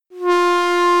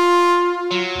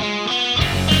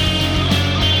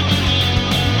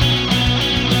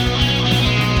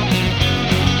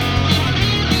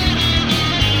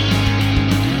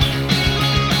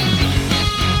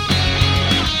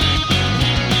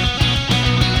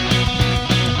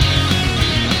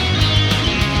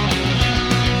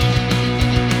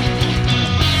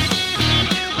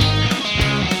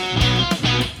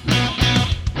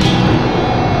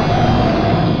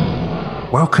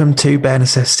Welcome to Bare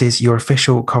Necessities, your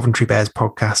official Coventry Bears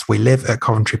podcast. We live at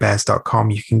coventrybears.com.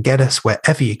 You can get us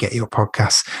wherever you get your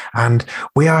podcasts. And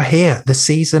we are here. The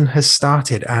season has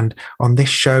started. And on this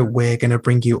show, we're going to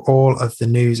bring you all of the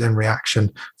news and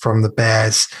reaction from the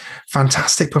Bears.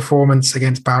 Fantastic performance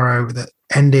against Barrow that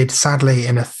ended sadly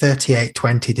in a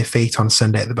 38-20 defeat on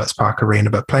Sunday at the Butts Park Arena,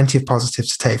 but plenty of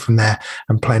positives to take from there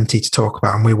and plenty to talk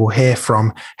about. And we will hear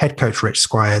from head coach Rich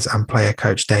Squires and player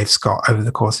coach Dave Scott over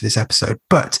the course of this episode.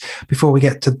 But before we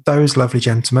get to those lovely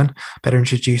gentlemen, better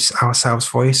introduce ourselves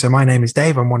for you. So my name is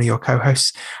Dave. I'm one of your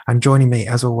co-hosts, and joining me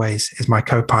as always is my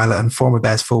co-pilot and former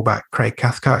Bears fullback, Craig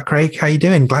Cathcart. Craig, how you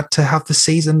doing? Glad to have the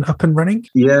season up and running?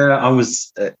 Yeah,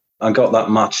 I got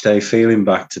that match day feeling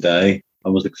back today. I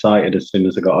was excited as soon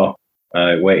as I got up,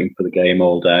 waiting for the game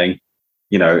all day.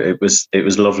 You know, it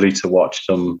was lovely to watch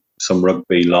some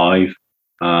rugby live,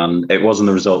 and it wasn't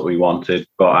the result we wanted.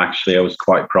 But actually, I was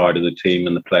quite proud of the team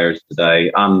and the players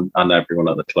today, and everyone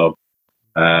at the club.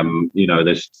 You know,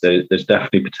 there's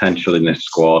definitely potential in this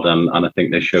squad, and I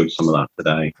think they showed some of that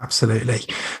today. Absolutely.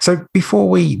 So before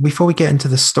we get into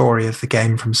the story of the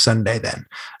game from Sunday, then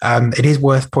it is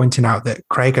worth pointing out that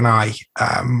Craig and I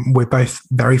we're both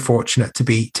very fortunate to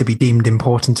be deemed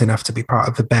important enough to be part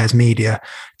of the Bears media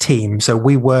team. So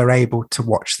we were able to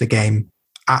watch the game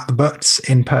at the Butts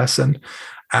in person,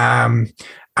 and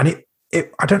it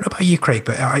I don't know about you, Craig,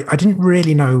 but I didn't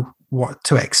really know what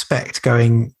to expect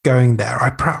going there.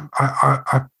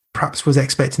 I perhaps was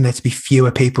expecting there to be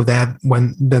fewer people there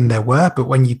than there were, but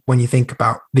when you think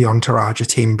about the entourage a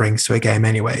team brings to a game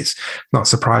anyways, not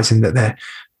surprising that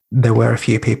there were a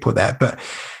few people there. But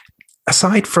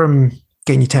aside from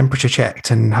getting your temperature checked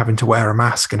and having to wear a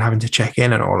mask and having to check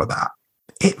in and all of that,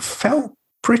 it felt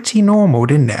pretty normal,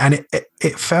 didn't it? And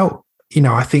it felt, you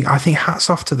know, I think hats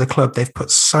off to the club. They've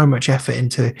put so much effort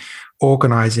into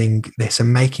organising this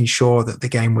and making sure that the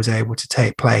game was able to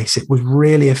take place. It was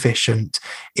really efficient.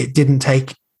 It didn't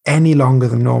take any longer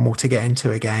than normal to get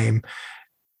into a game.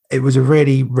 It was a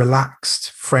really relaxed,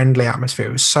 friendly atmosphere.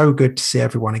 It was so good to see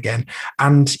everyone again.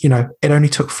 And, you know, it only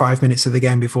took 5 minutes of the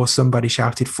game before somebody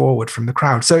shouted forward from the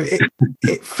crowd. So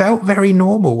it felt very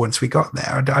normal once we got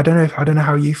there. I don't know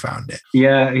how you found it.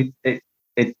 Yeah,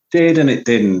 it did and it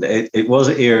didn't. It was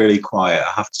eerily quiet,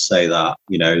 I have to say that.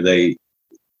 You know,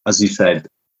 as you said,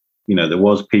 you know, there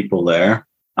was people there,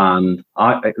 and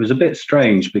it was a bit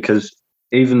strange because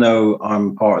even though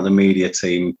I'm part of the media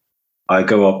team, I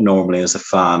go up normally as a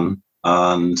fan,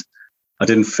 and I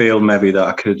didn't feel maybe that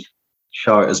I could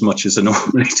shout as much as I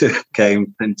normally do at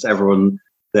game, since everyone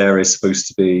there is supposed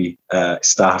to be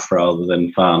staff rather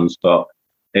than fans. But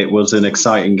it was an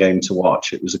exciting game to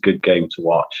watch. It was a good game to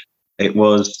watch. It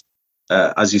was,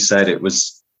 as you said, it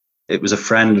was a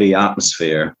friendly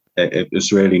atmosphere. It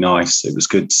was really nice. It was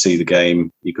good to see the game.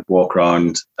 You could walk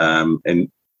around,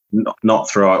 not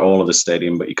throughout all of the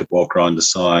stadium, but you could walk around the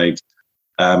side.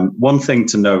 One thing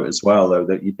to note as well, though,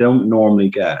 that you don't normally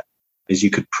get is you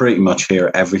could pretty much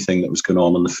hear everything that was going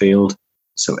on the field.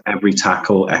 So every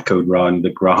tackle echoed around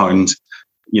the ground.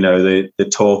 You know, the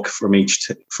talk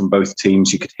from both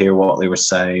teams, you could hear what they were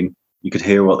saying. You could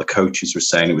hear what the coaches were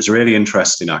saying. It was really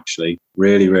interesting, actually.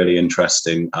 Really, really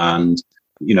interesting. And,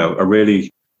 you know,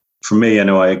 for me,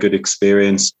 anyway, a good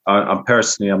experience. I'm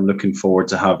looking forward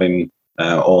to having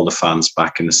all the fans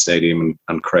back in the stadium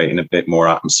and creating a bit more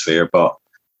atmosphere. But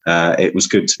it was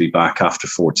good to be back after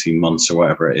 14 months or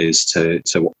whatever it is to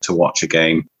watch a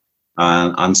game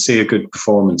and see a good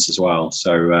performance as well.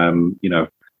 So, you know,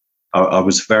 I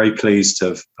was very pleased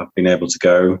to have been able to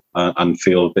go and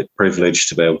feel a bit privileged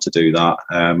to be able to do that.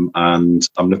 And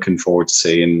I'm looking forward to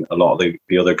seeing a lot of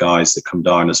the other guys that come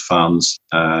down as fans,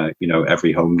 you know,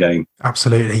 every home game.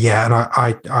 Absolutely. Yeah.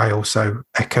 And I also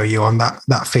echo you on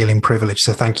that feeling privileged.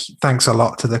 So thanks a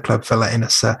lot to the club for letting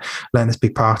us be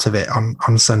part of it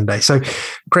on Sunday. So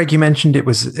Craig, you mentioned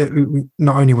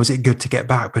not only was it good to get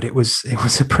back, but it was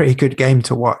a pretty good game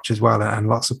to watch as well, and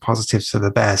lots of positives for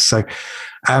the Bears. So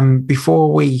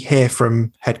before we hear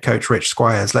from head coach Rich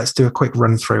Squires, let's do a quick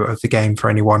run through of the game for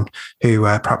anyone who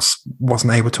perhaps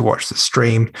wasn't able to watch the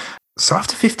stream. So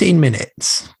after 15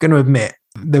 minutes, I'm going to admit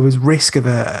there was risk of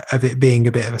it being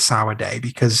a bit of a sour day,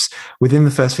 because within the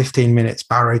first 15 minutes,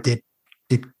 Barrow did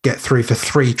get through for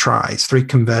three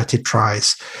converted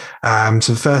tries.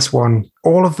 So the first one,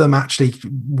 all of them actually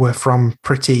were from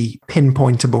pretty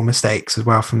pinpointable mistakes as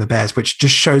well from the Bears, which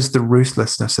just shows the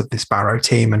ruthlessness of this Barrow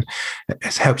team, and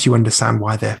it helps you understand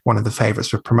why they're one of the favourites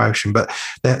for promotion. But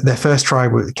their first try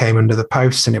came under the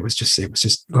post, and it was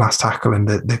just last tackle, and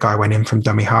the guy went in from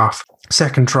dummy half.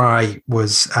 Second try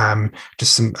was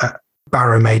just some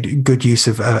Barrow made good use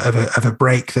of a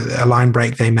break, a line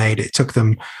break they made. It took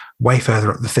them way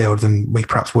further up the field than we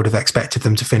perhaps would have expected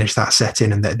them to finish that set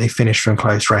in, and they finished from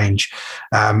close range.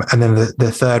 And then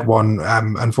the third one,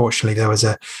 unfortunately, there was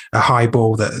a high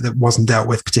ball that wasn't dealt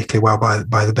with particularly well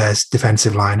by the Bears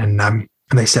defensive line, and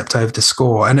they stepped over to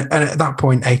score. And at that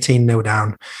point, 18-0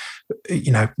 down,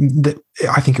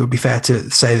 I think it would be fair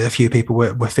to say that a few people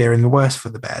were fearing the worst for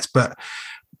the Bears, but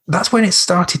that's when it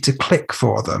started to click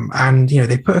for them. And,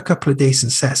 they put a couple of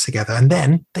decent sets together, and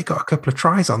then they got a couple of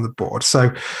tries on the board.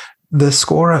 So the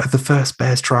scorer of the first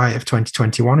Bears try of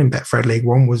 2021 in Betfred League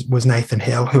One was Nathan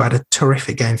Hill, who had a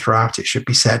terrific game throughout, it should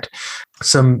be said.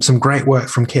 Some great work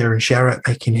from Kieran Sherratt,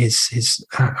 making his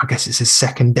I guess it's his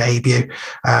second debut,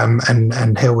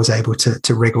 and Hill was able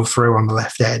to wriggle through on the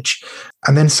left edge.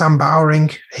 And then Sam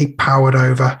Bowering, he powered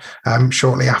over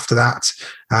shortly after that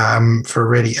for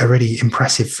a really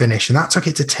impressive finish, and that took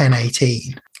it to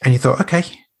 10-18. And you thought, okay,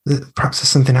 perhaps there's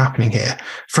something happening here.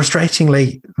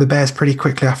 Frustratingly, the Bears pretty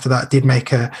quickly after that did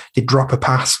drop a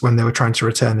pass when they were trying to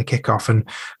return the kickoff, and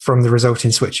from the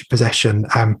resulting switch of possession,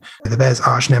 the Bears'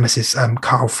 arch nemesis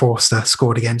Carl Forster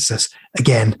scored against us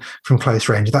again from close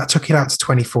range. That took it out to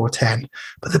 24-10.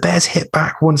 But the Bears hit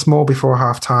back once more before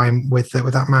half time with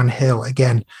that man Hill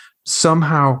again,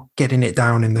 somehow getting it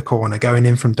down in the corner, going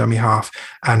in from dummy half,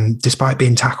 and despite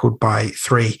being tackled by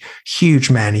three huge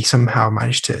men, he somehow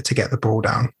managed to get the ball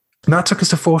down. And that took us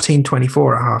to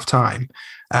 14-24 at half time.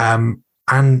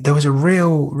 And there was a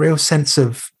real sense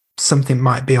of something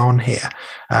might be on here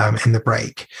in the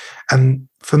break. And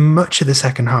for much of the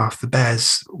second half, the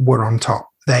Bears were on top.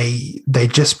 They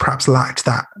just perhaps lacked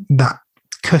that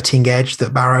cutting edge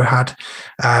that Barrow had,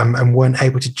 and weren't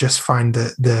able to just find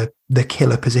the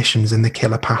killer positions and the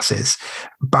killer passes.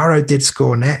 Barrow did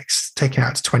score next, taking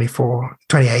out to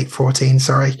 28-14,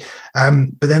 sorry.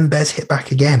 But then the Bears hit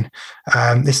back again,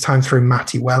 this time through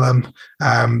Matty Wellham.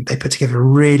 They put together a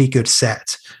really good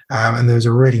set, and there was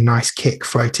a really nice kick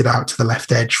floated out to the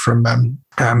left edge from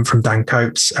Dan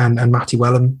Coates, and Matty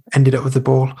Wellham ended up with the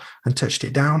ball and touched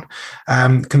it down.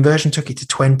 Conversion took it to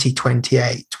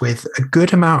 20-28 with a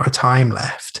good amount of time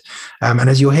left. And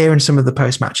as you'll hear in some of the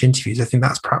post-match interviews, I think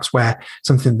that's perhaps where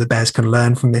something the Bears can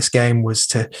learn from this game was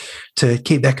to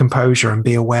keep their composure and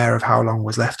be aware of how long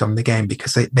was left on the game,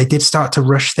 because they did start to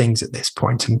rush things at this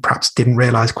point and perhaps didn't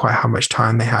realise quite how much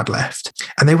time they had left.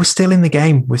 And they were still in the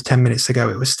game with 10 minutes to go.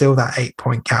 It was still that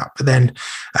 8-point gap. But then,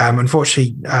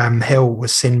 unfortunately, Hill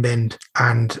was sin-binned,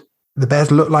 and the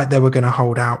Bears looked like they were going to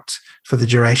hold out for the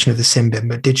duration of the sin bin,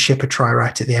 but did ship a try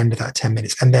right at the end of that 10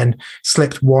 minutes, and then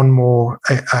slipped one more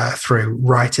through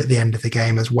right at the end of the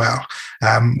game as well,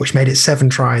 which made it 7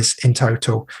 tries in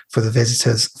total for the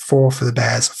visitors, 4 for the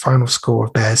Bears. Final score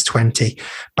of Bears 20,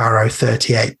 Barrow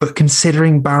 38. But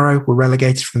considering Barrow were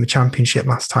relegated from the Championship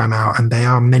last time out, and they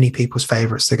are many people's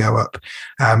favourites to go up,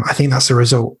 I think that's a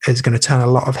result is going to turn a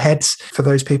lot of heads for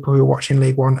those people who are watching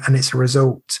League One, and it's a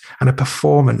result and a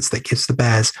performance that gives the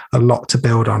Bears a lot to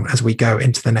build on as we go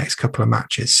into the next couple of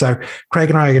matches. So Craig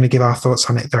and I are going to give our thoughts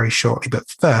on it very shortly, but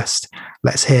first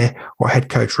let's hear what head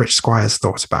coach Rich Squires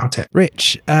thought about it.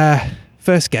 Rich,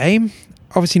 first game,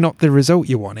 obviously not the result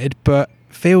you wanted, but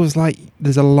feels like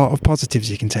there's a lot of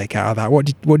positives you can take out of that.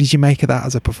 What did you make of that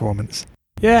as a performance?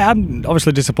 Yeah, I'm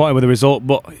obviously disappointed with the result,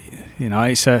 but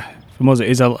it's from us it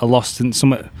is a loss and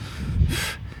something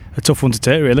a tough one to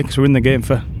take, really, because we're in the game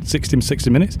for 60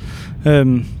 minutes.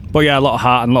 But yeah, a lot of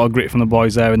heart and a lot of grit from the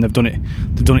boys there, and they've done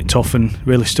it tough and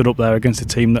really stood up there against a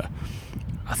team that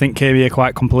I think came here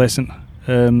quite complacent.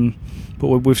 But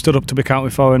we've stood up to be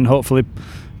counted for, and hopefully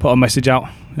put a message out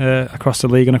across the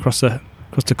league and across the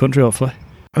country, hopefully.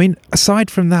 I mean,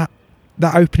 aside from that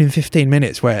opening 15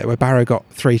 minutes where Barrow got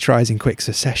 3 tries in quick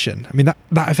succession, I mean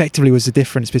that effectively was the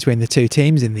difference between the two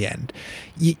teams in the end.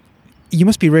 You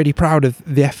must be really proud of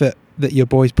the effort that your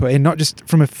boys put in, not just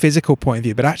from a physical point of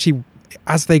view, but actually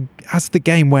as the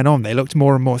game went on, they looked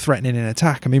more and more threatening in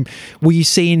attack. I mean, were you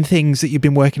seeing things that you've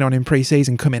been working on in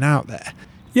pre-season coming out there?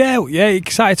 Yeah,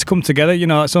 excited to come together.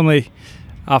 It's only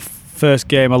our first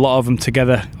game, a lot of them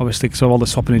together, obviously, because of all the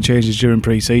swapping and changes during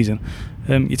pre-season.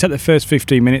 You take the first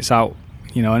 15 minutes out,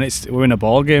 and we're in a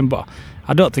ball game, but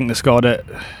I don't think they scored it.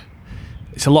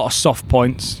 It's a lot of soft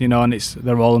points, and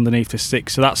they're all underneath the stick.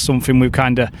 So that's something we've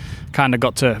kind of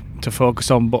got to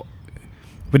focus on. But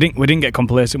we didn't get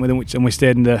complacent with them, and we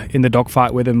stayed in the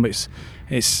dogfight with them. But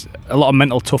it's a lot of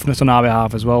mental toughness on our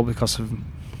behalf as well, because of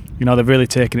they've really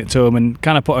taken it to them and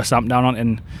kind of put a stamp down on it,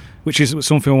 and which is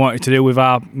something we wanted to do with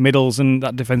our middles and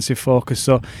that defensive focus.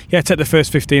 So yeah, take the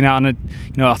first 15 out, and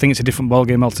I think it's a different ball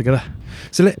game altogether.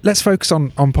 So let's focus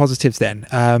on positives then,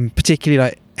 particularly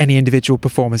like any individual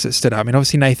performers that stood out? I mean,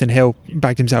 obviously Nathan Hill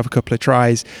bagged himself a couple of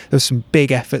tries. There was some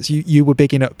big efforts. You were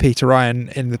bigging up Peter Ryan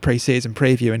in the pre-season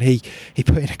preview, and he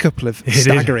put in a couple of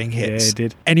staggering hits. Yeah, he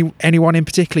did. Anyone in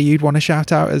particular you'd want to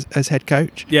shout out as head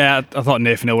coach? Yeah, I thought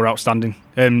Nathan Hill were outstanding.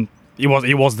 He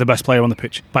was the best player on the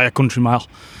pitch by a country mile.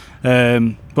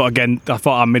 But again, I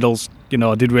thought our middles,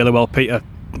 did really well. Peter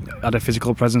had a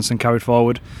physical presence and carried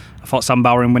forward. I thought Sam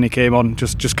Bowering, when he came on,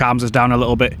 just calms us down a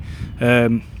little bit.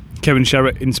 Kevin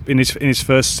Sherratt in his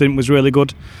first stint was really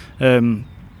good. But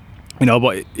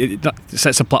that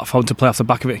sets a platform to play off the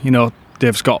back of it.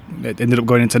 Dave Scott ended up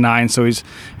going into 9, so he's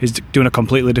doing a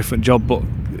completely different job. But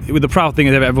with the proud thing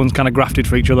is that everyone's kind of grafted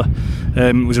for each other.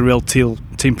 It was a real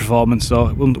team performance. So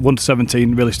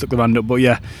 1-17 really stuck the hand up. But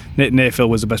yeah, Nate Phil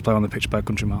was the best player on the pitch by a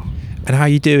country mile. And how are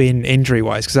you doing injury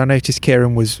wise? Because I noticed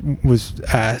Kieran was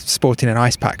sporting an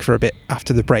ice pack for a bit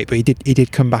after the break, but he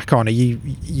did come back on. Are you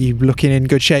looking in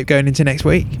good shape going into next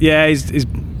week? Yeah, he's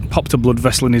popped a blood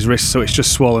vessel in his wrist, so it's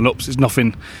just swollen up. So there's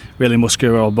nothing really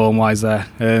muscular or bone wise there.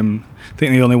 I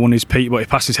think the only one is Pete, but he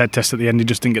passed his head test at the end. He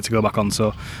just didn't get to go back on.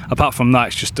 So apart from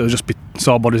that, it'll just be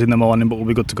sore bodies in the morning, but we'll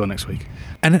be good to go next week.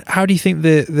 And how do you think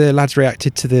the lads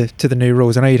reacted to the new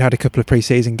rules? I know you'd had a couple of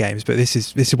pre-season games, but this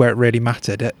is where it really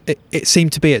mattered. It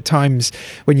seemed to be at times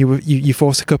when you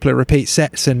forced a couple of repeat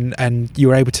sets and you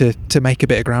were able to make a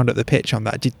bit of ground at the pitch on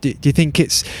that. Do you think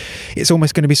it's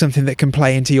almost going to be something that can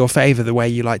play into your favour the way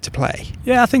you like to play?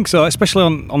 Yeah, I think so, especially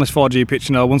on this 4G pitch.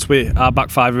 Once our back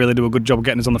five really do a good job of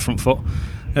getting us on the front foot.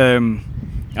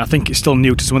 I think it's still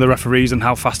new to some of the referees and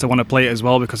how fast they want to play it as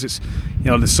well, because it's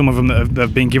there's some of them that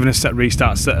have been given a set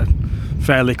restarts that are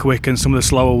fairly quick, and some of the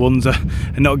slower ones are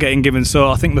not getting given. So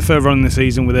I think the further on in the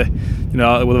season with a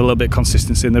little bit of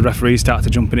consistency and the referees start to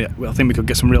jump in it, I think we could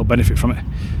get some real benefit from it.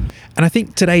 And I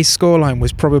think today's scoreline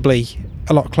was probably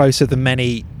a lot closer than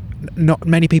many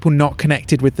people not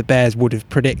connected with the Bears would have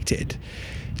predicted.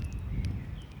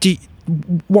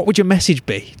 What would your message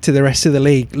be to the rest of the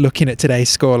league looking at today's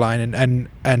scoreline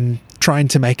and trying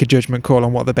to make a judgment call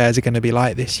on what the Bears are going to be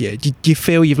like this year? Do you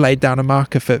feel you've laid down a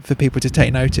marker for people to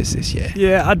take notice this year?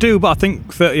 Yeah, I do, but I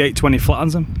think 38-20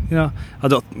 flattens them.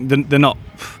 They're not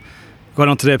going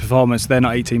on today's performance. They're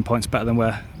not 18 points better than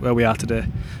where we are today.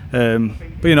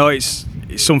 But it's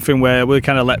something where we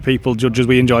kind of let people judge us.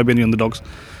 We enjoy being the underdogs.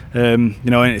 And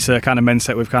it's a kind of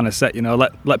mindset we've kind of set.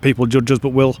 Let people judge us, but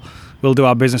we'll do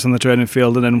our business on the training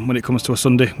field, and then when it comes to a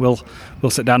Sunday, we'll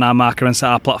sit down our marker and set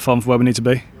our platform for where we need to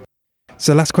be.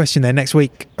 So last question then. Next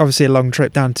week, obviously a long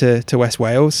trip down to West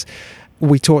Wales.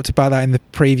 We talked about that in the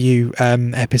preview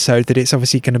episode, that it's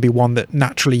obviously going to be one that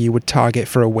naturally you would target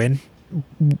for a win.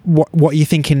 What are you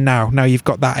thinking now? Now you've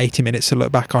got that 80 minutes to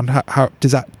look back on. How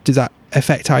does that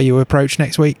affect how you approach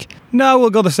next week? No, we'll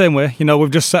go the same way.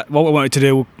 We've just set what we wanted to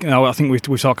do. I think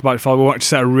we've talked about it before. We wanted to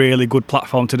set a really good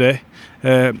platform today,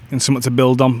 and something to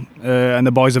build on. And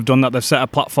the boys have done that. They've set a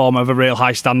platform of a real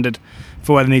high standard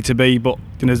for where they need to be. But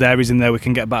there's areas in there we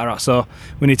can get better at. So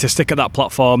we need to stick at that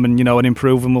platform and and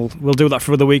improve. And we'll do that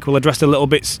for the week. We'll address the little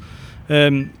bits,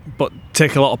 but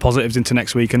take a lot of positives into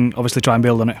next week and obviously try and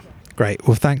build on it. Great.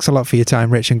 Well, thanks a lot for your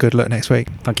time, Rich, and good luck next week.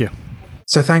 Thank you.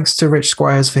 So thanks to Rich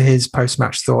Squires for his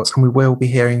post-match thoughts, and we will be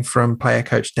hearing from player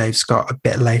coach Dave Scott a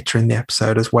bit later in the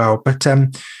episode as well. But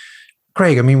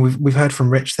Craig, I mean, we've heard from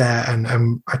Rich there,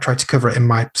 and I tried to cover it in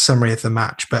my summary of the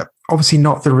match, but obviously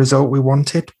not the result we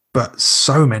wanted, but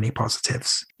so many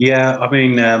positives. Yeah, I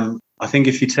mean, I think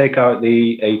if you take out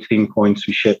the 18 points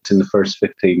we shipped in the first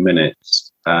 15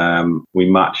 minutes, we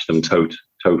matched them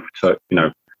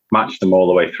matched them all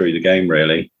the way through the game.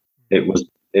 Really, it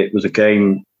was a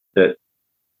game that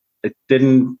it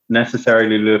didn't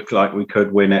necessarily look like we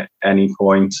could win at any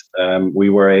point. We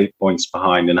were 8 points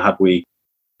behind, and had we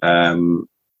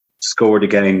scored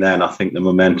again, then I think the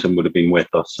momentum would have been with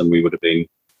us, and we would have been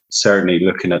certainly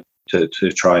looking at to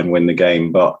try and win the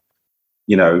game. But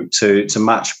to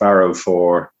match Barrow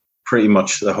for pretty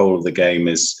much the whole of the game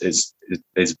is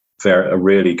a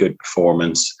really good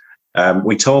performance.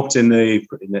 We talked in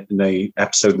the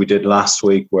episode we did last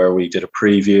week where we did a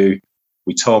preview.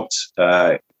 We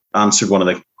answered one of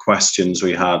the questions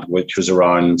we had, which was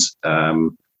around,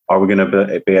 are we going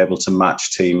to be able to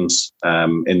match teams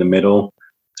in the middle?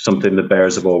 Something the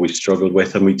Bears have always struggled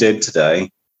with, and we did today.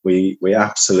 We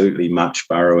absolutely matched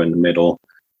Barrow in the middle.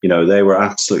 They were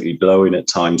absolutely blowing at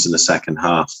times in the second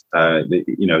half.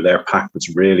 Their pack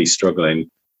was really struggling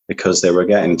because they were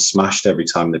getting smashed every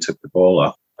time they took the ball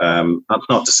up. That's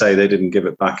not to say they didn't give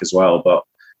it back as well, but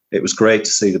it was great to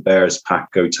see the Bears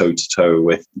pack go toe to toe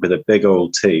with a big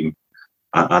old team.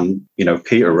 And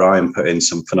Peter Ryan put in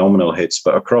some phenomenal hits,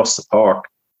 but across the park,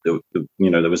 there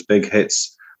was big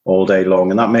hits all day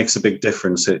long, and that makes a big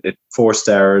difference. It forced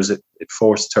errors, it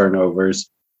forced turnovers,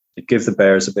 it gave the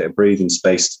Bears a bit of breathing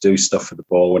space to do stuff with the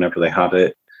ball whenever they had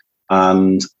it.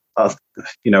 And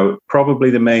probably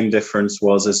the main difference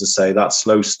was, as I say, that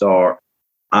slow start.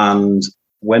 And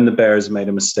when the Bears made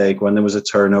a mistake, when there was a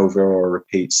turnover or a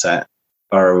repeat set,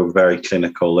 Barrow were very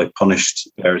clinical. They punished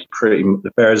Bears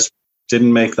the Bears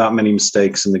didn't make that many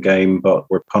mistakes in the game, but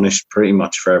were punished pretty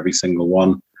much for every single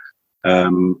one.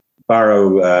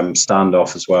 Barrow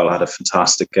standoff as well had a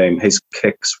fantastic game. His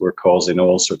kicks were causing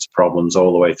all sorts of problems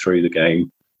all the way through the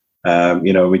game.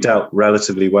 We dealt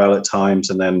relatively well at times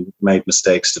and then made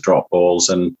mistakes to drop balls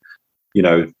and,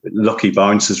 lucky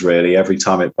bounces really. Every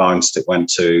time it bounced, it went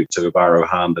to a Barrow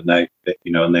hand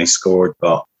and they scored.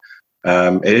 But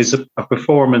it is a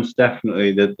performance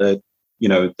definitely that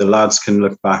the lads can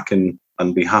look back and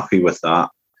be happy with that.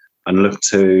 And look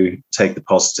to take the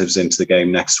positives into the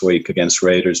game next week against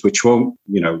Raiders, which will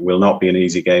not be an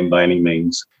easy game by any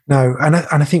means. No, and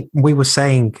I think we were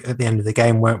saying at the end of the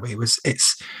game, weren't we?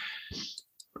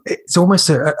 It's almost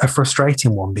a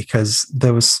frustrating one because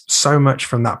there was so much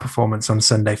from that performance on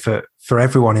Sunday for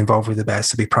everyone involved with the Bears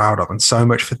to be proud of, and so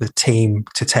much for the team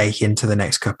to take into the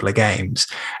next couple of games.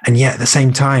 And yet at the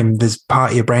same time, there's part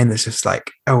of your brain that's just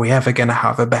like, are we ever going to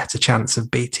have a better chance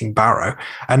of beating Barrow?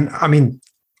 And I mean,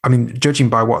 judging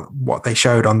by what they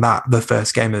showed on the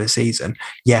first game of the season,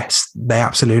 yes, they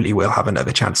absolutely will have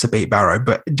another chance to beat Barrow.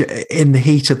 But in the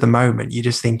heat of the moment, you're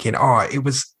just thinking, it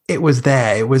was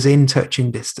there, it was in touching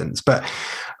distance. But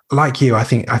like you, I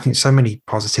think so many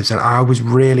positives, and I was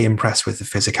really impressed with the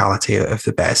physicality of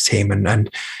the Bears team.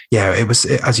 And yeah, it was,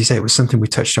 as you say, it was something we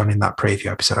touched on in that preview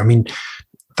episode. I mean,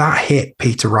 that hit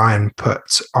Peter Ryan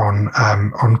put on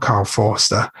Carl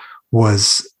Forster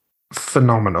was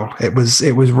phenomenal. It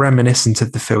was reminiscent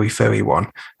of the Fui one,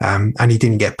 and he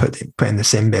didn't get put in the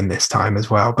sin bin this time as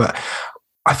well. But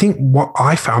I think what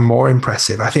I found more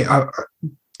impressive, I think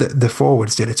the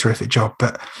forwards did a terrific job,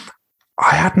 but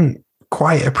I hadn't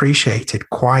quite appreciated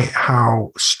quite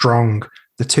how strong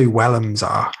the two Wellhams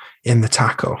are in the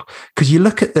tackle, because you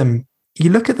look at them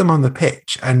on the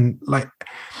pitch and like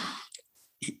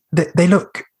they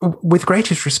look, with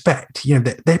greatest respect,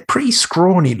 they're pretty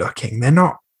scrawny looking. They're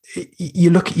not.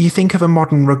 You think of a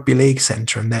modern rugby league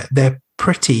centre, and they're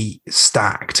pretty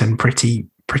stacked and pretty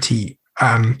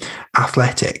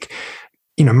athletic.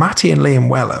 Matty and Liam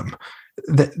Wellham,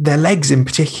 their legs in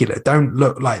particular don't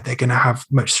look like they're going to have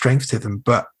much strength to them.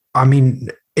 But I mean,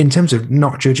 in terms of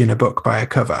not judging a book by a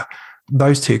cover,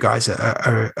 those two guys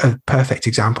are perfect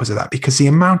examples of that, because the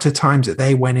amount of times that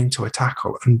they went into a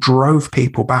tackle and drove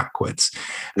people backwards.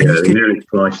 And they nearly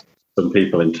sliced some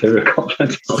people in two a couple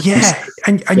of times. Yeah,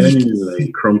 and genuinely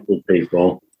crumpled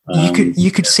people.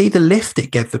 You could see the lift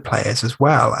it gave the players as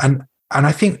well, and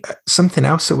I think something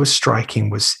else that was striking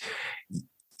was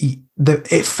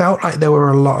it felt like there were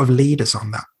a lot of leaders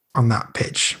on that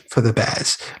pitch for the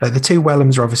Bears. Like the two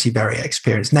Wellhams are obviously very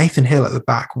experienced. Nathan Hill at the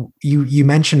back, you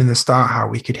mentioned in the start how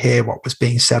we could hear what was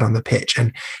being said on the pitch,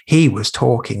 and he was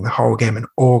talking the whole game and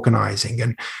organising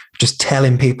and just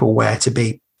telling people where to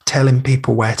be, telling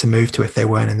people where to move to if they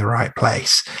weren't in the right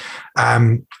place.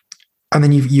 And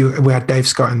then we had Dave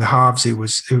Scott in the halves,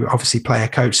 who obviously player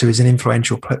coach, so he's an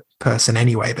influential person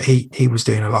anyway, but he was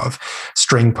doing a lot of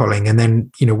string pulling. And then,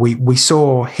 we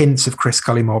saw hints of Chris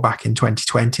Cullymore back in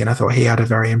 2020, and I thought he had a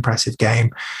very impressive game.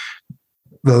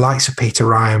 The likes of Peter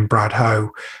Ryan, Brad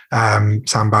Ho,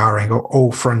 Sam Bowring,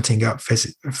 all fronting up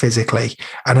physically.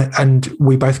 And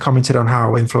we both commented on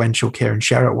how influential Kieran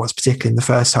Sherratt was, particularly in the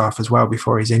first half as well,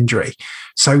 before his injury.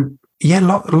 So, yeah,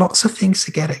 lots of things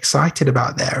to get excited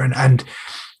about there. And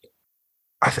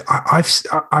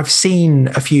I've seen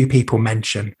a few people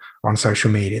mention on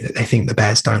social media that they think the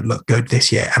Bears don't look good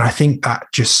this year. And I think that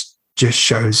just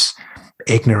shows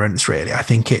ignorance, really. I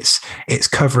think it's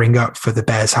covering up for the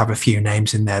Bears have a few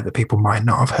names in there that people might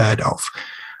not have heard of.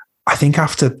 I think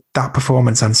after that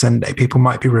performance on Sunday, people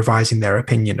might be revising their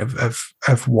opinion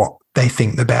of what they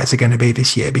think the Bears are going to be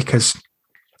this year, because,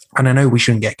 and I know we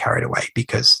shouldn't get carried away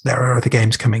because there are other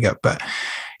games coming up, but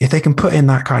if they can put in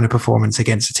that kind of performance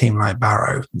against a team like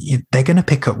Barrow, they're going to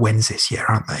pick up wins this year,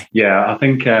 aren't they? Yeah, I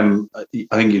think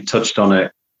you touched on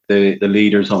it. The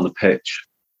leaders on the pitch,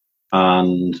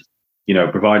 and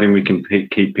providing we can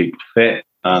keep people fit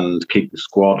and keep the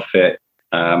squad fit,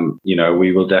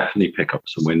 we will definitely pick up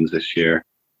some wins this year.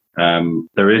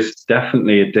 There is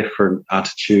definitely a different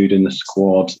attitude in the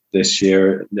squad this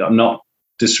year. I'm not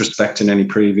disrespecting any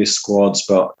previous squads,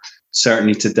 but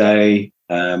certainly today,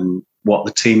 what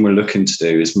the team were looking to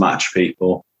do is match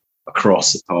people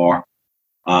across the par.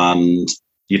 And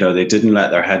they didn't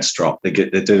let their heads drop. They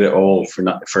did it all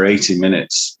for 80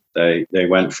 minutes. They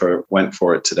went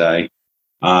for it today,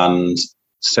 and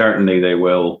certainly they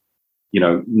will.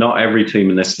 Not every team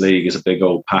in this league is a big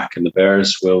old pack, and the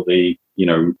Bears will be, be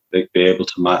able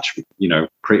to match,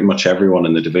 pretty much everyone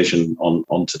in the division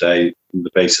on today, on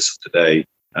the basis of today.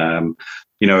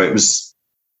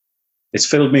 It's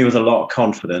filled me with a lot of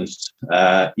confidence.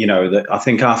 That I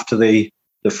think after the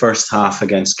first half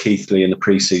against Keighley in the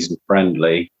preseason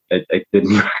friendly, it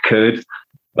didn't look good.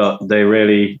 But they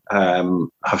really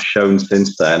have shown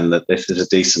since then that this is a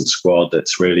decent squad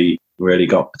that's really, really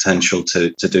got potential to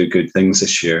do good things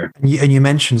this year. And you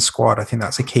mentioned squad. I think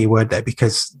that's a key word there,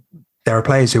 because there are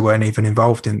players who weren't even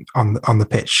involved on the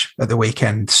pitch at the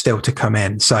weekend still to come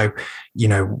in. So,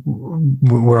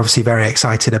 we're obviously very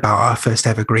excited about our first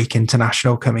ever Greek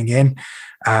international coming in.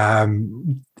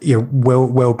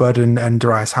 Will Budd and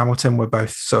Darius Hamilton were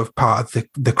both sort of part of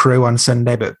the crew on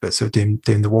Sunday, but sort of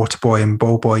doing the water boy and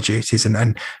ball boy duties,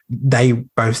 and they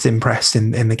both impressed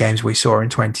in the games we saw in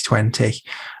 2020.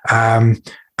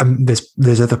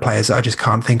 There's other players that I just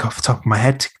can't think off the top of my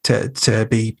head to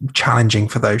be challenging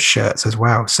for those shirts as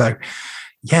well. So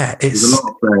yeah, there's a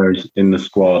lot of players in the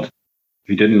squad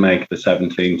who didn't make the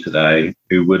 17 today,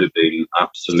 who would have been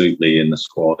absolutely in the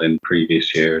squad in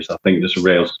previous years. I think there's a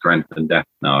real strength and depth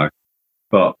now.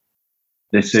 But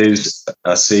this is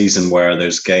a season where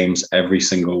there's games every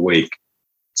single week.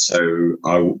 So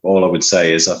all I would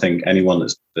say is I think anyone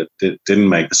that didn't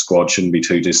make the squad shouldn't be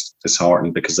too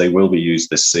disheartened, because they will be used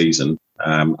this season.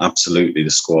 Absolutely, the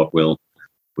squad will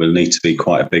need to be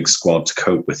quite a big squad to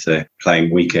cope with the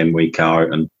playing week in, week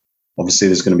out. And obviously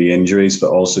there's going to be injuries,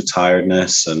 but also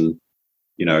tiredness. And,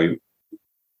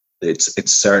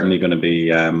 it's certainly going to be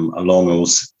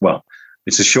it's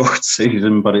a short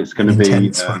season, but it's going to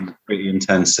be pretty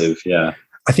intensive. Yeah.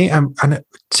 I think, and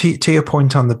to your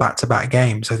point on the back-to-back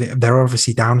games, I think there are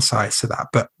obviously downsides to that,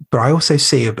 but I also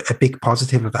see a big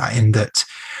positive of that, in that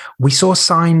we saw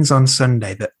signs on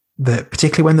Sunday that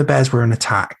particularly when the Bears were in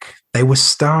attack, they were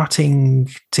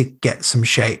starting to get some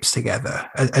shapes together.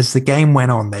 As the game went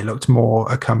on, they looked more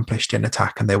accomplished in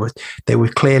attack, and they were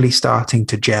clearly starting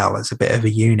to gel as a bit of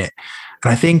a unit.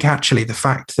 And I think actually the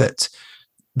fact that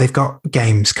they've got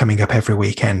games coming up every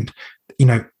weekend,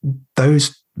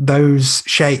 those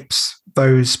shapes,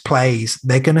 those plays,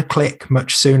 they're going to click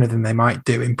much sooner than they might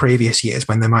do in previous years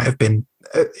when there might have been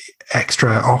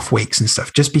extra off weeks and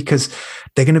stuff, just because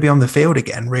they're going to be on the field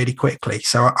again really quickly.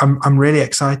 So I'm really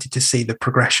excited to see the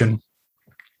progression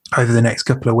over the next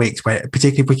couple of weeks, where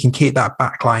particularly if we can keep that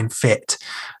back line fit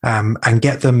and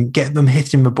get them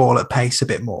hitting the ball at pace a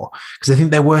bit more. Because I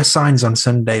think there were signs on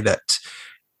Sunday that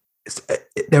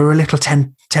they were a little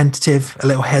tentative, a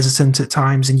little hesitant at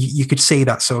times, and you could see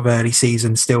that sort of early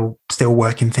season still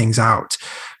working things out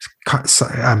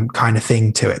kind of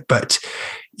thing to it. But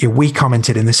we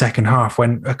commented in the second half,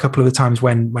 when a couple of the times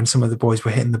when some of the boys were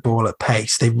hitting the ball at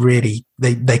pace, they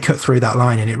cut through that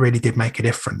line, and it really did make a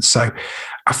difference. So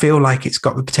I feel like it's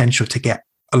got the potential to get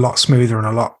a lot smoother and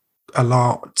a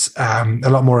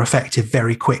lot more effective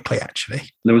very quickly. Actually,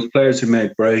 there was players who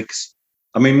made breaks.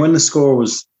 I mean, when the score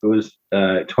was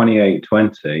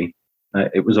 28-20,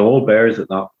 it was all Bears at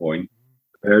that point.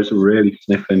 The Bears were really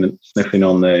sniffing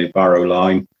on the Barrow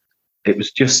line. It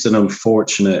was just an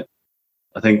unfortunate.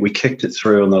 I think we kicked it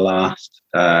through on the last.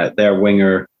 Their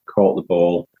winger caught the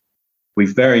ball. We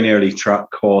very nearly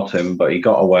caught him, but he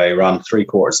got away, ran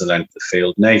 3/4 of the length of the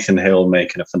field. Nathan Hill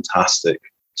making a fantastic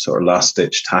sort of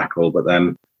last-ditch tackle, but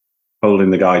then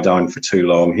holding the guy down for too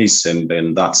long. He's sin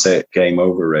bin. That's it. Game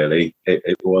over, really.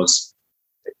 It was,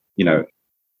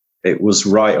 it was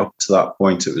right up to that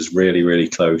point. It was really, really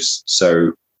close.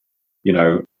 So,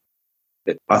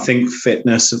 I think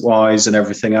fitness-wise and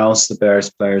everything else, the Bears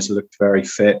players looked very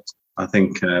fit. I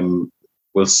think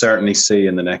we'll certainly see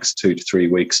in the next 2 to 3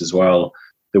 weeks as well.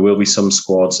 There will be some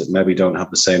squads that maybe don't have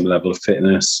the same level of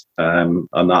fitness, and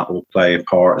that will play a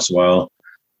part as well.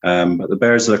 But the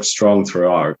Bears looked strong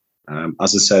throughout.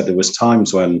 As I said, there was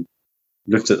times when I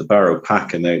looked at the Barrow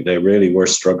pack and they really were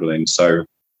struggling. So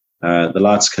the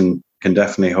lads can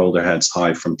definitely hold their heads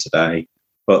high from today,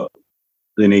 but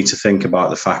they need to think about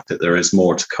the fact that there is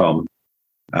more to come.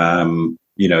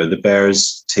 The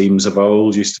Bears teams of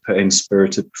old used to put in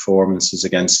spirited performances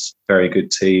against very good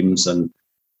teams, and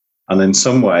in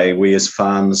some way we as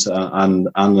fans and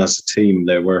as a team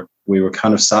we were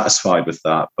kind of satisfied with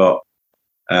that. But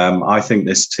I think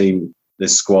this team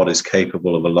this squad is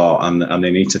capable of a lot, and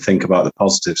they need to think about the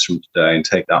positives from today and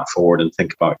take that forward and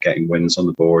think about getting wins on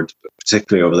the board,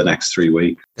 particularly over the next 3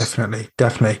 weeks.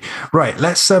 Definitely. Right,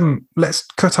 let's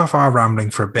cut off our rambling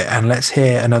for a bit and let's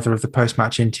hear another of the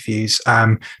post-match interviews.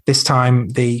 This time,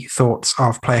 the thoughts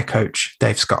of player coach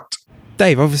Dave Scott.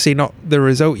 Dave, obviously not the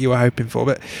result you were hoping for,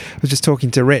 but I was just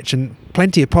talking to Rich and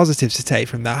plenty of positives to take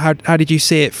from that. How did you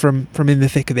see it from in the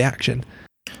thick of the action?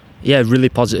 Yeah, really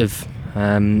positive.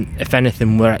 If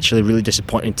anything, we're actually really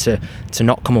disappointed to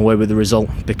not come away with the result,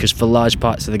 because for large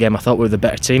parts of the game I thought we were the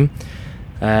better team.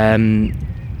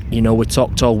 We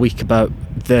talked all week about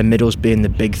their middles being the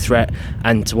big threat,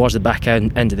 and towards the back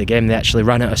end of the game they actually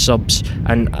ran out of subs,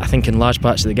 and I think in large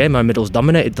parts of the game our middles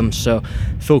dominated them, so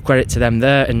full credit to them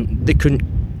there. And they couldn't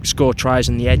score tries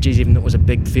on the edges even though it was a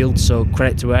big field, so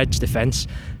credit to our edge defence.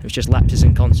 It was just lapses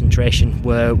in concentration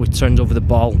where we turned over the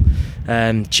ball,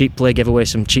 cheap play, gave away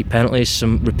some cheap penalties,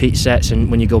 some repeat sets,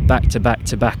 and when you go back to back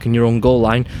to back on your own goal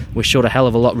line, we showed a hell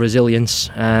of a lot of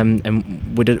resilience,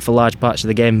 and we did it for large parts of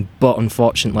the game, but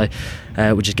unfortunately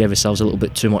we just gave ourselves a little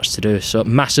bit too much to do. So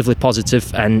massively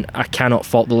positive, and I cannot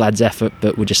fault the lads' effort,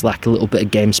 but we just lack a little bit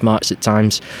of game smarts at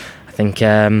times. I think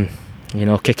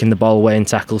kicking the ball away in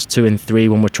tackles 2 and 3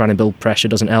 when we're trying to build pressure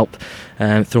doesn't help.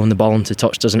 Throwing the ball into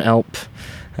touch doesn't help.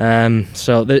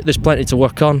 So there's plenty to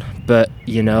work on, but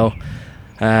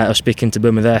I was speaking to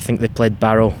Boomer there. I think they played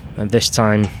Barrow this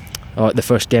time, or at the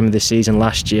first game of the season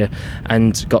last year,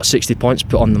 and got 60 points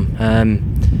put on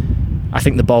them. I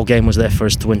think the ball game was there for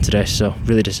us to win today, so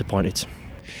really disappointed.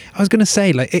 I was going to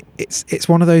say, it's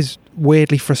one of those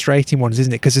weirdly frustrating ones,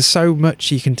 isn't it? Because there's so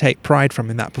much you can take pride from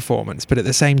in that performance, but at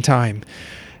the same time,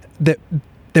 that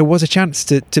there was a chance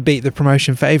to beat the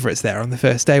promotion favourites there on the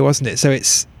first day, wasn't it? So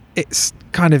it's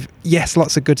kind of, yes,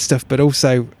 lots of good stuff, but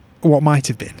also what might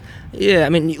have been. Yeah, I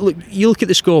mean, you look at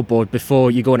the scoreboard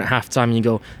before you go in at half-time and you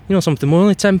go, you know something, we're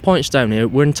only 10 points down here,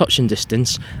 we're in touching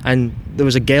distance, and there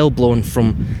was a gale blowing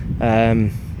from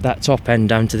that top end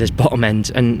down to this bottom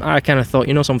end, and I kind of thought,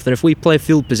 you know something, if we play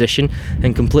field position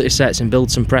and complete sets and build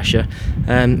some pressure,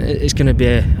 it's going to be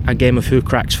a game of who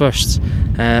cracks first.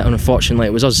 Unfortunately,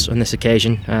 it was us on this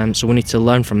occasion, so we need to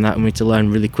learn from that, and we need to learn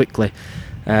really quickly.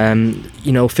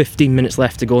 15 minutes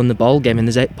left to go in the ball game, and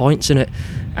there's 8 points in it,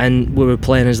 and we were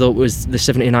playing as though it was the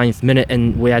 79th minute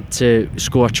and we had to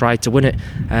score a try to win it,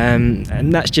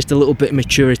 and that's just a little bit of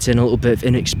maturity and a little bit of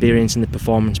inexperience in the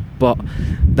performance. But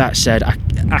that said,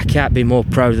 I can't be more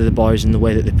proud of the boys in the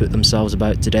way that they put themselves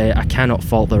about today. I cannot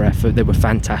fault their effort. They were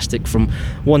fantastic from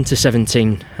 1 to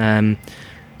 17.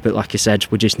 But like I said,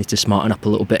 we just need to smarten up a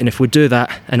little bit. And if we do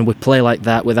that and we play like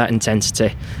that with that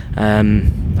intensity,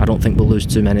 I don't think we'll lose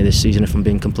too many this season, if I'm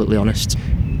being completely honest.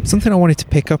 Something I wanted to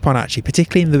pick up on, actually,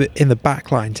 particularly in the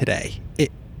back line today,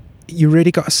 you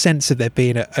really got a sense of there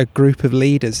being a group of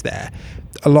leaders there,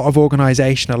 a lot of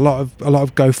organisation, a lot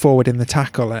of go forward in the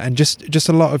tackle, and just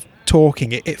a lot of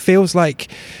talking. It feels like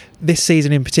this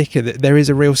season in particular that there is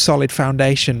a real solid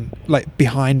foundation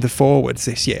behind the forwards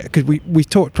this year, because we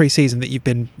talked pre-season that you've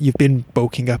been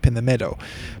bulking up in the middle,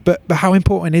 but how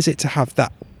important is it to have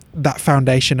that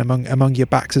foundation among your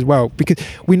backs as well? Because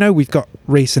we know we've got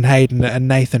Reece and Hayden and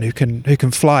Nathan who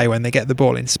can fly when they get the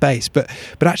ball in space, but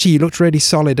actually you looked really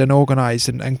solid and organised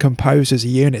and composed as a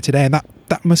unit today, and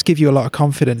that must give you a lot of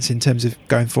confidence in terms of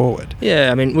going forward.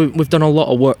 Yeah, I mean, we've done a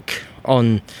lot of work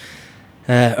on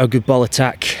a good ball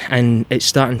attack, and it's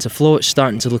starting to flow, it's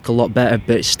starting to look a lot better,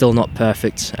 but it's still not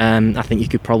perfect. I think you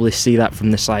could probably see that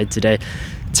from the side today.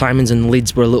 Timings and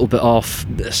leads were a little bit off,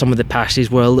 some of the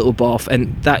passes were a little bit off,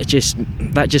 and that just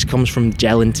comes from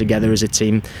gelling together as a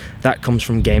team. That comes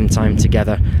from game time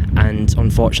together, and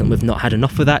unfortunately we've not had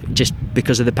enough of that just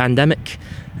because of the pandemic,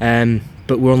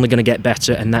 but we're only going to get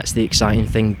better, and that's the exciting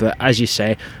thing. But as you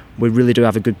say, we really do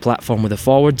have a good platform with the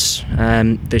forwards.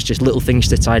 There's just little things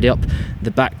to tidy up. The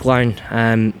back line,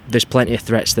 there's plenty of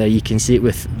threats there. You can see it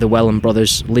with the Welland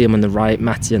brothers, Liam on the right,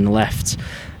 Matty on the left,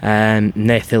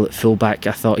 Nath Hill at fullback.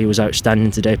 I thought he was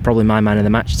outstanding today, probably my man of the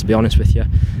match, to be honest with you.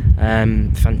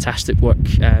 Fantastic work.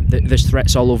 There's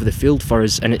threats all over the field for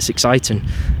us, and it's exciting.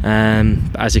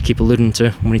 But as I keep alluding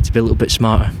to, we need to be a little bit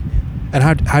smarter.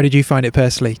 And how did you find it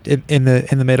personally in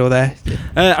the middle there?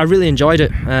 I really enjoyed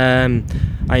it.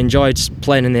 I enjoyed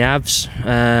playing in the Avs,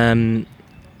 and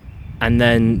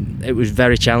then it was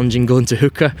very challenging going to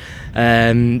hooker,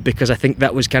 because I think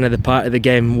that was kind of the part of the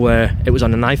game where it was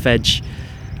on a knife edge,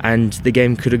 and the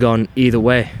game could have gone either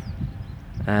way.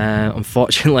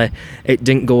 Unfortunately, it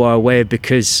didn't go our way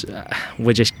because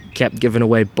we just kept giving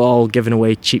away ball, giving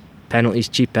away cheap penalties,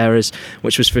 cheap errors,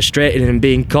 which was frustrating, and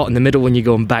being caught in the middle when you're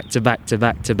going back to back to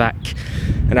back to back.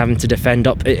 and having to defend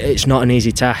up, it's not an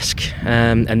easy task.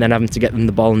 And then having to get them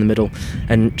the ball in the middle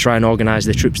and try and organise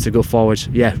the troops to go forward.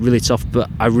 Yeah, really tough, but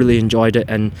I really enjoyed it,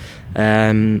 and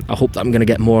I hope that I'm going to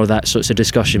get more of that. So it's a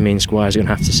discussion me and Squires are going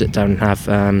to have to sit down and have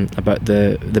about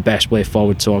the best way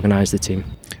forward to organise the team.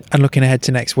 And looking ahead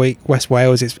to next week, West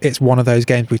Wales, it's one of those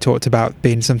games we talked about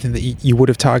being something that you would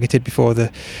have targeted before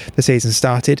the season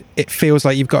started. It feels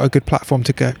like you've got a good platform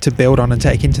to build on and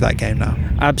take into that game now.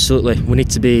 Absolutely. We need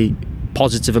to be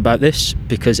positive about this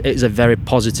because it is a very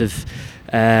positive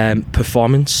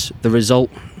performance. The result,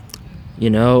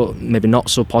 maybe not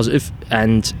so positive,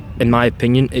 and in my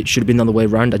opinion it should have been the other way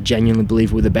around. I genuinely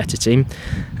believe we're the better team,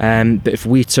 but if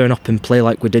we turn up and play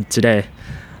like we did today,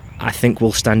 I think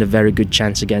we'll stand a very good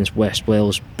chance against West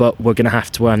Wales, but we're going to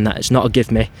have to earn that. It's not a give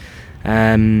me.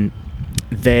 They're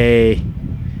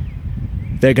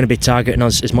going to be targeting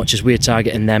us as much as we're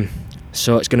targeting them,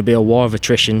 so it's going to be a war of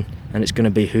attrition, and it's going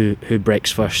to be who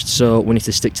breaks first. So we need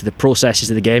to stick to the processes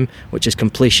of the game, which is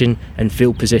completion and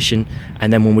field position,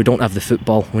 and then when we don't have the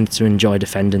football, we need to enjoy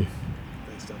defending.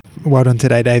 Well done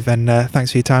today, Dave, and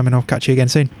thanks for your time, and I'll catch you again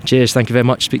soon. Cheers, thank you very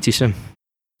much, speak to you soon.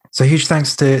 So huge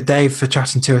thanks to Dave for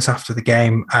chatting to us after the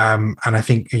game. And I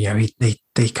think,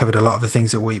 he covered a lot of the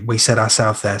things that we said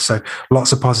ourselves there. So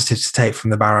lots of positives to take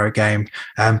from the Barrow game,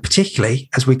 particularly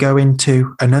as we go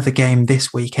into another game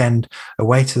this weekend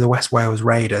away to the West Wales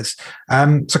Raiders.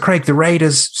 So Craig, the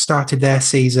Raiders started their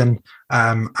season,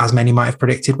 as many might have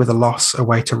predicted, with a loss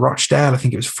away to Rochdale. I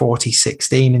think it was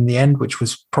 40-16 in the end, which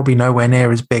was probably nowhere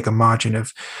near as big a margin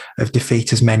of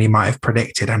defeat as many might have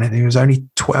predicted. And I think it was only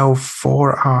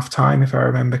 12-4 at half time, if I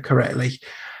remember correctly.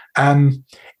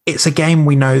 It's a game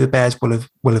we know the Bears will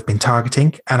have been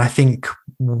targeting, and I think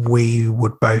we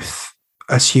would both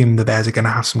assume the Bears are going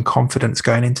to have some confidence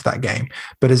going into that game.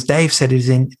 But as Dave said in his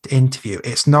interview,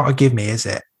 it's not a give me, is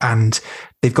it? And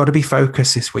they've got to be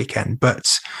focused this weekend.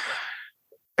 But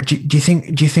do you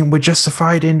think we're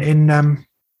justified in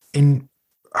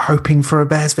hoping for a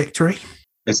Bears victory?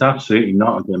 It's absolutely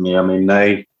not a give me. I mean,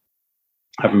 they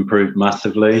have improved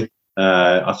massively.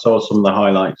 I saw some of the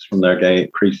highlights from their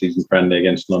pre-season friendly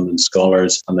against London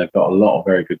Scholars, and they've got a lot of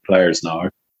very good players now,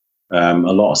 a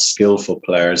lot of skillful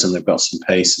players, and they've got some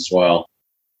pace as well.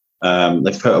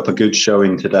 They've put up a good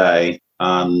showing today,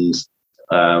 and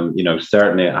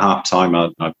certainly at half time,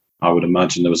 I would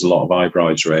imagine there was a lot of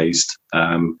eyebrows raised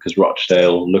because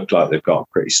Rochdale looked like they've got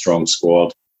a pretty strong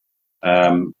squad.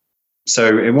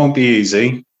 So it won't be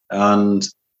easy. And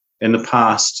in the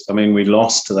past, I mean, we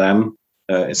lost to them.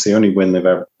 It's the only win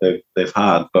they've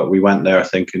had, but we went there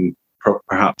thinking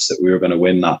perhaps that we were going to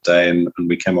win that day, and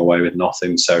we came away with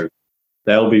nothing. So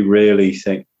they'll be really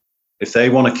if they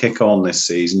want to kick on this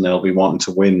season, they'll be wanting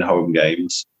to win home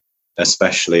games,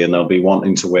 especially, and they'll be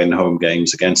wanting to win home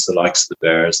games against the likes of the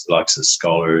Bears, the likes of the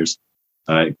Scholars,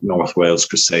 North Wales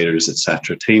Crusaders,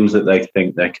 etc. Teams that they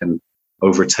think they can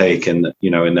overtake in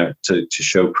there to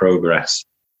show progress.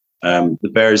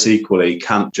 The Bears equally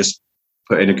can't just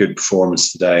put in a good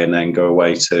performance today and then go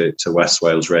away to West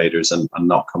Wales Raiders and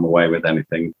not come away with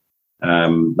anything.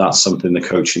 That's something the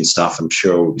coaching staff, I'm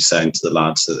sure, will be saying to the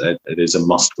lads, that it is a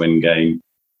must-win game.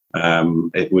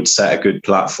 It would set a good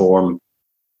platform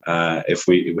if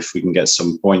we can get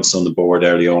some points on the board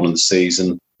early on in the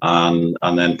season and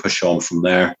then push on from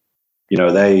there.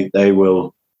 They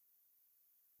will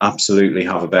absolutely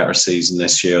have a better season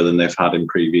this year than they've had in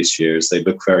previous years. They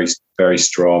look very, very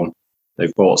strong.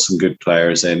 They've brought some good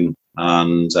players in,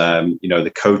 and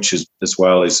the coach as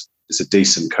well is a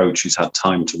decent coach who's had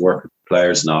time to work with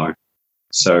players now.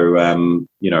 So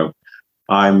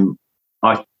I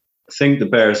think the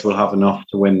Bears will have enough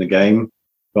to win the game,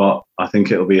 but I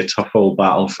think it'll be a tough old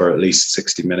battle for at least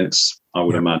 60 minutes, I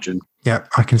would imagine. Yeah,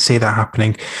 I can see that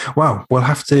happening. Well, we'll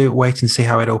have to wait and see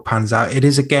how it all pans out. It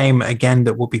is a game, again,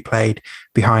 that will be played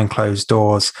behind closed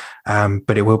doors,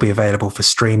 but it will be available for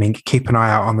streaming. Keep an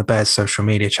eye out on the Bears social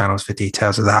media channels for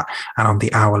details of that, and on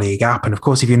the Our League app. And of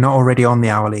course, if you're not already on the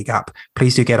Our League app,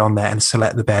 please do get on there and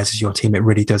select the Bears as your team. It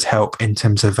really does help in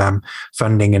terms of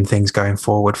funding and things going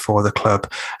forward for the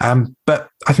club. But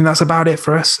I think that's about it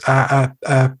for us.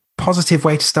 Positive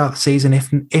way to start the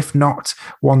season, if not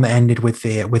one that ended with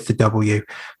the W.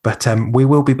 But we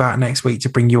will be back next week to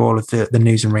bring you all of the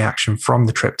news and reaction from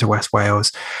the trip to West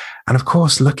Wales. And of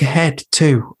course, look ahead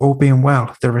to, all being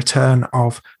well, the return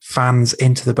of fans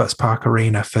into the Butts Park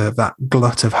Arena for that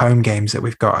glut of home games that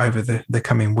we've got over the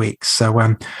coming weeks.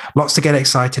 So lots to get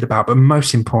excited about, but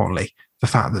most importantly, the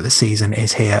fact that the season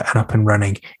is here and up and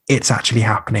running. It's actually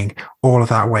happening. All of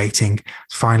that waiting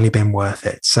has finally been worth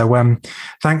it. So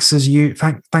thanks as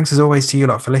always to you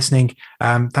lot for listening.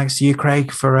 Thanks to you,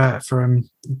 Craig, for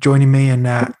joining me. And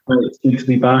it's good to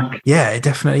be back. Yeah, it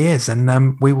definitely is.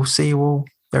 And we will see you all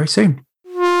very soon.